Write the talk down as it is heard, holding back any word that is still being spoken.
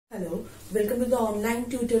Hello, welcome to the online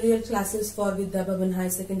tutorial classes for Vidya Bhavan High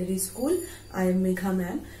Secondary School. I am Megha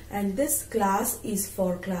ma'am and this class is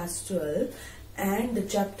for class 12 and the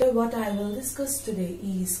chapter what I will discuss today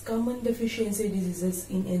is common deficiency diseases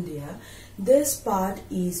in India. This part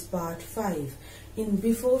is part 5. In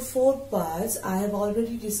before 4 parts I have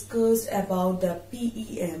already discussed about the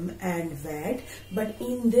PEM and VAD, but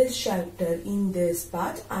in this chapter, in this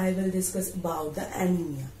part I will discuss about the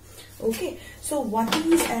anemia. Okay, so what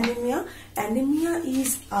is anemia? Anemia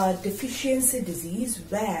is a deficiency disease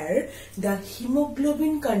where the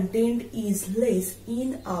hemoglobin content is less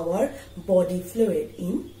in our body fluid,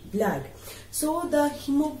 in blood. So the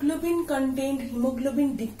hemoglobin content,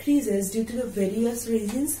 hemoglobin decreases due to the various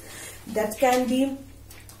reasons. That can be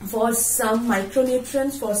for some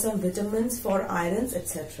micronutrients, for some vitamins, for irons,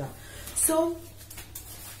 etc. So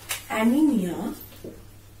anemia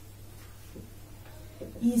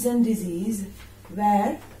is a disease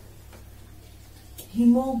where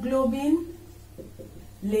hemoglobin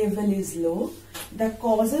level is low. The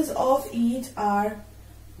causes of it are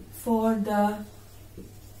for the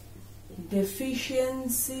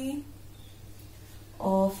deficiency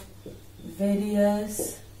of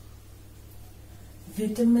various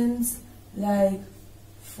vitamins like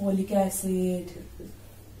folic acid,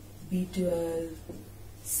 B12,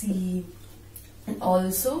 C, and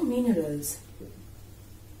also minerals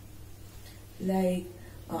like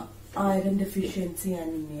iron deficiency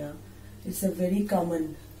anemia. It's a very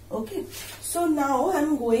common. Okay, so now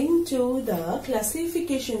I'm going to the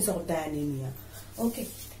classifications of the anemia. Okay,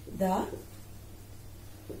 the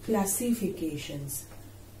classifications.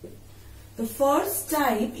 The first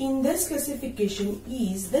type in this classification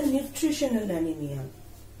is the nutritional anemia.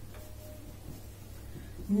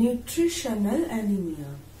 Nutritional anemia,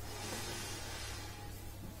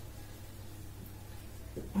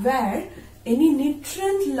 where any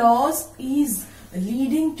nutrient loss is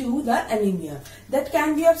leading to the anemia. That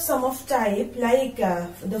can be of some of type like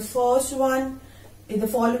the first one, the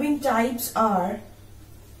following types are,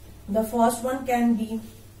 the first one can be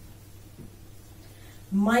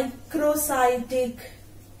microcytic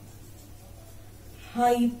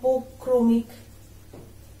hypochromic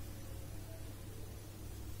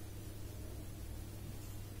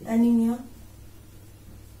anemia.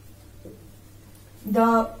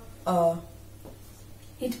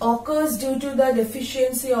 It occurs due to the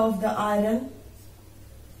deficiency of the iron.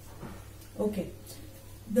 Okay.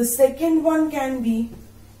 The second one can be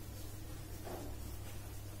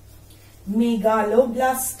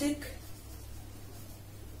megaloblastic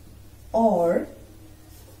or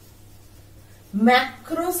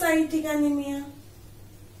macrocytic anemia.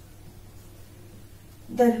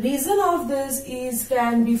 The reason of this is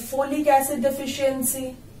can be folic acid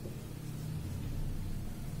deficiency.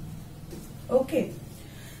 Okay,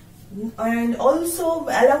 and also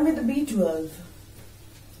along with the B12.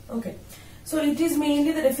 Okay, so it is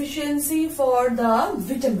mainly the deficiency for the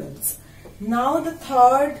vitamins. Now the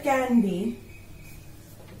third can be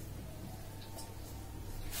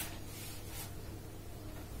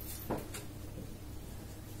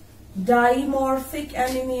dimorphic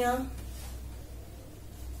anemia.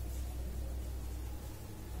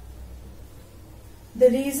 The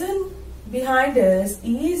reason behind this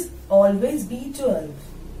is always B12.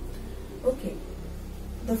 Okay.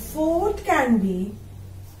 The fourth can be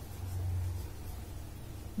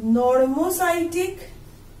normocytic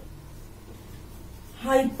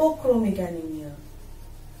hypochromic anemia.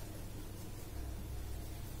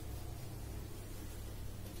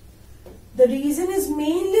 The reason is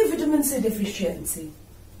mainly vitamin C deficiency.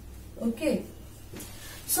 Okay.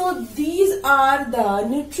 So these are the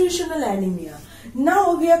nutritional anemia.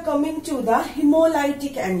 Now we are coming to the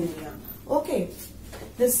hemolytic anemia. Okay.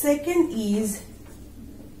 The second is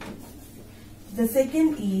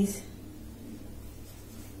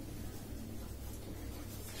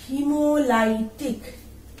hemolytic.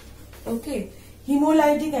 Okay.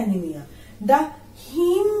 Hemolytic anemia. The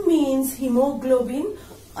hem means hemoglobin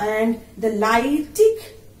and the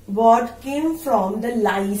lytic word came from the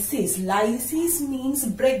lysis. Lysis means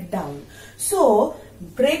breakdown. So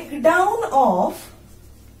breakdown of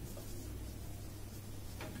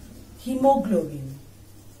hemoglobin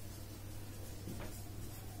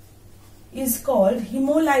is called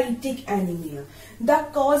hemolytic anemia. The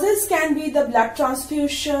causes can be the blood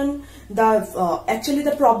transfusion, actually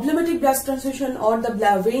the problematic blood transfusion or the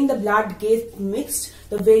when the blood gets mixed,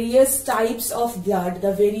 the various types of blood,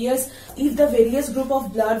 if the various group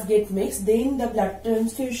of bloods get mixed, then the blood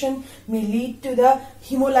transfusion may lead to the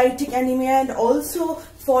hemolytic anemia, and also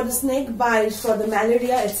for the snake bites, for the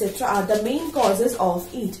malaria, etc. are the main causes of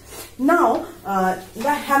it. Now,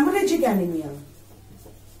 the hemorrhage hemorrhagic anemia.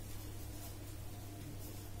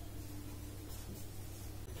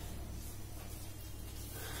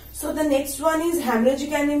 So the next one is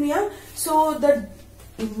hemorrhagic anemia. So the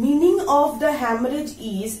meaning of the hemorrhage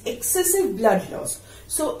is excessive blood loss.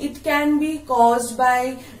 So it can be caused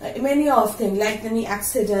by many of things, like any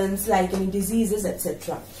accidents, like any diseases,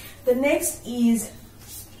 etc. The next is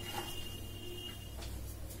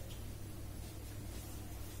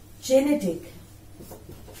genetic.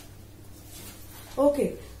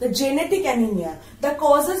 Okay, the genetic anemia. The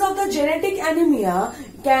causes of the genetic anemia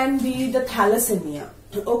can be the thalassemia,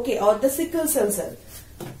 okay, or the sickle cell.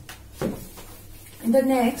 The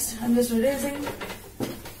next, I'm just erasing.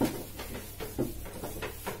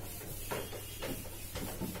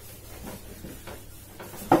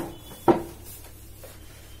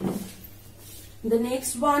 The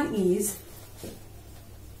next one is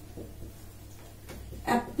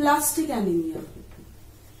aplastic anemia.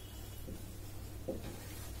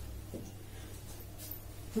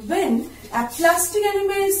 When aplastic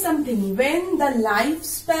anemia is something when the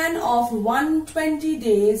lifespan of 120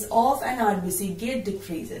 days of an RBC get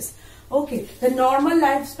decreases. Okay, the normal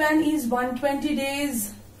lifespan is 120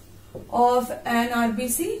 days of an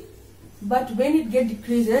RBC, but when it get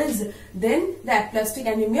decreases, then the aplastic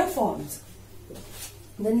anemia forms.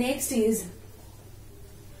 The next is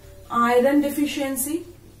iron deficiency.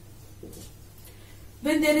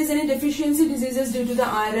 When there is any deficiency diseases due to the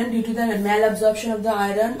iron, due to the malabsorption of the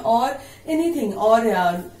iron or anything, or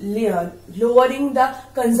lowering the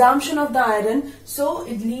consumption of the iron, so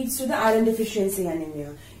it leads to the iron deficiency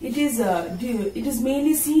anemia. It is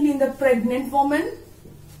mainly seen in the pregnant woman,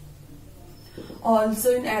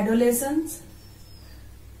 also in adolescents,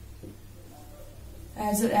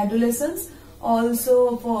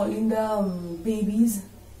 also in the babies.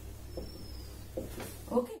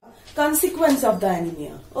 Okay. Consequence of the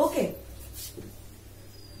anemia. Okay.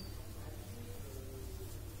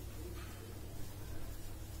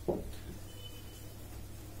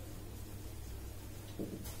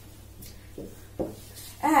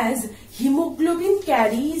 As hemoglobin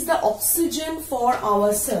carries the oxygen for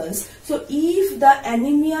our cells, so if the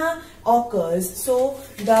anemia occurs, so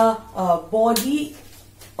the body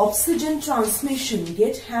oxygen transmission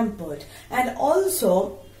get hampered, and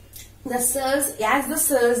also the cells, as the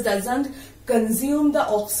cells doesn't consume the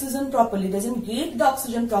oxygen properly, doesn't get the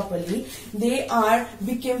oxygen properly, they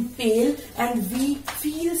become pale, and we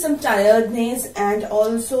feel some tiredness, and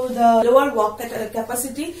also the lower walk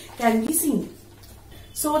capacity can be seen.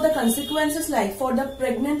 So the consequences, like for the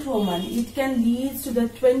pregnant woman, it can lead to the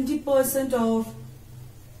 20% of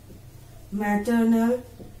maternal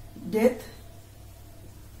death,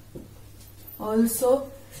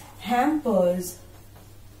 also hampers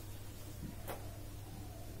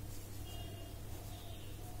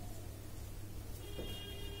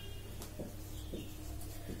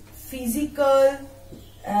physical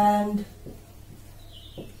and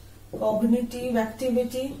cognitive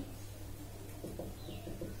activity.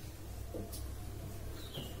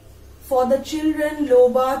 For the children, low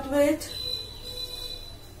birth weight,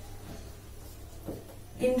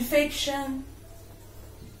 infection,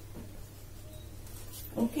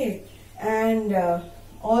 okay, and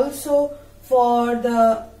also for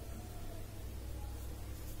the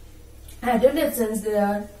adolescents, they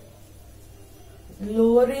are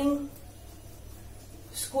lowering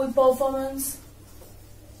school performance.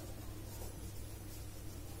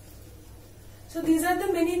 So these are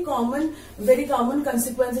the very common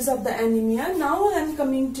consequences of the anemia. Now I am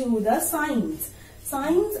coming to the signs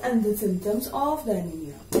and the symptoms of the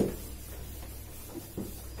anemia.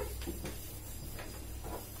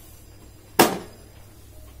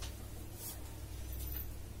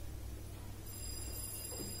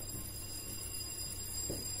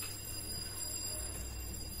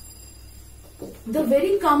 The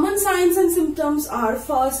very common signs and symptoms are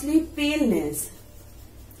firstly paleness.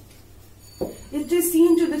 It is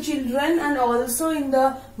seen to the children and also in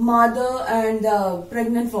the mother and the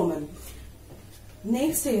pregnant woman.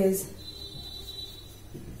 Next is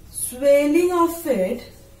swelling of feet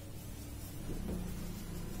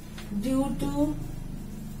due to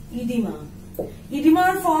edema.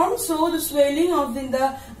 Edema forms, so the swelling of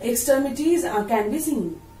the extremities can be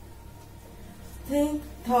seen.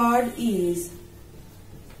 Third is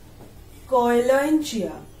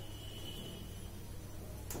koilonchia.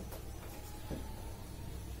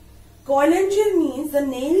 Koilonchia means the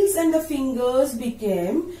nails and the fingers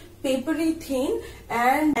became papery thin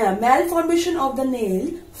and malformation of the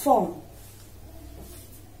nail form.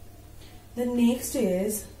 The next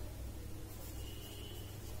is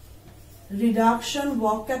reduction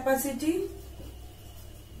walk capacity.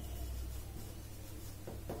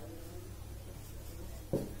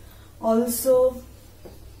 also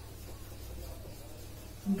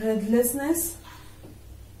breathlessness.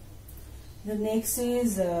 The next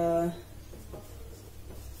is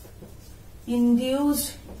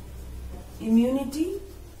induced immunity,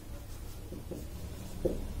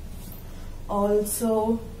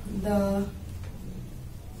 also the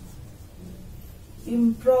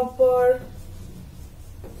improper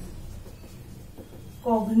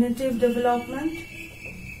cognitive development,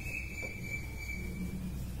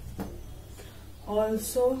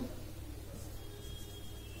 also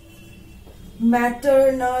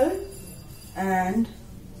maternal and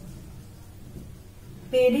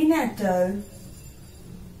perinatal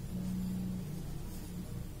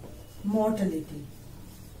mortality.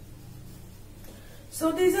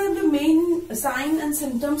 So these are the main signs and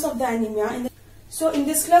symptoms of the anemia. So in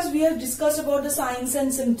this class we have discussed about the signs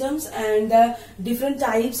and symptoms and the different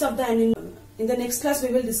types of the anemia. In the next class we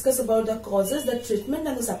will discuss about the causes, the treatment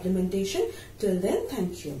and the supplementation. Till then,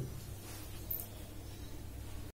 thank you.